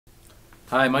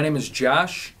Hi, my name is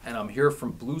Josh, and I'm here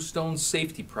from BlueStone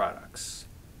Safety Products.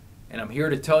 And I'm here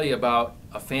to tell you about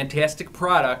a fantastic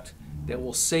product that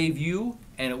will save you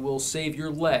and it will save your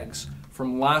legs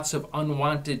from lots of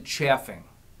unwanted chafing.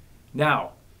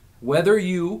 Now, whether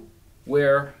you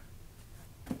wear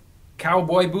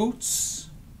cowboy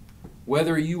boots,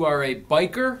 whether you are a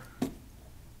biker,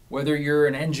 whether you're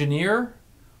an engineer,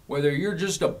 whether you're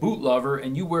just a boot lover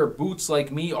and you wear boots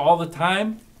like me all the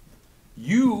time,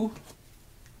 you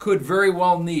could very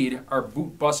well need our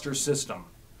Boot Buster system.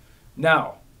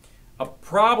 Now, a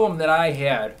problem that I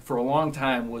had for a long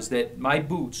time was that my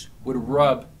boots would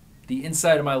rub the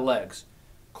inside of my legs,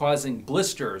 causing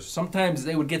blisters. Sometimes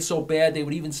they would get so bad they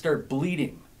would even start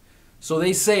bleeding. So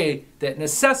they say that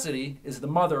necessity is the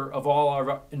mother of all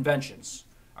our inventions.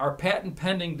 Our patent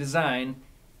pending design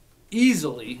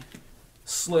easily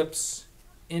slips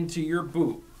into your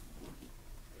boot,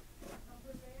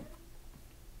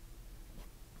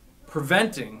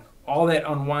 preventing all that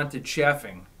unwanted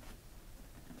chafing.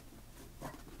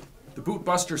 The Boot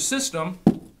Buster system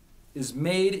is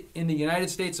made in the United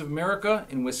States of America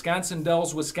in Wisconsin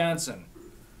Dells, Wisconsin.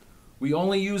 We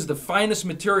only use the finest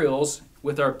materials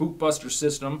with our Boot Buster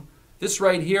system. This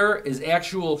right here is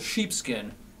actual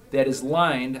sheepskin that is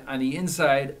lined on the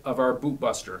inside of our Boot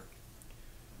Buster.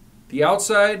 The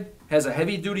outside has a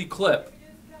heavy-duty clip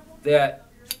that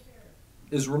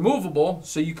is removable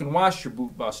so you can wash your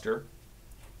Boot Buster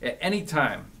at any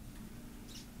time.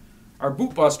 Our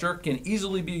Boot Buster can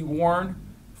easily be worn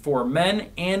for men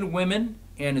and women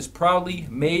and is proudly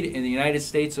made in the United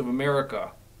States of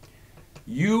America.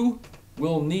 You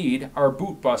will need our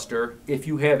Boot Buster if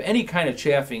you have any kind of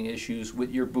chafing issues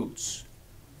with your boots.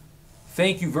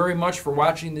 Thank you very much for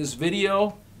watching this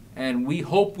video, and we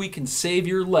hope we can save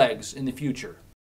your legs in the future.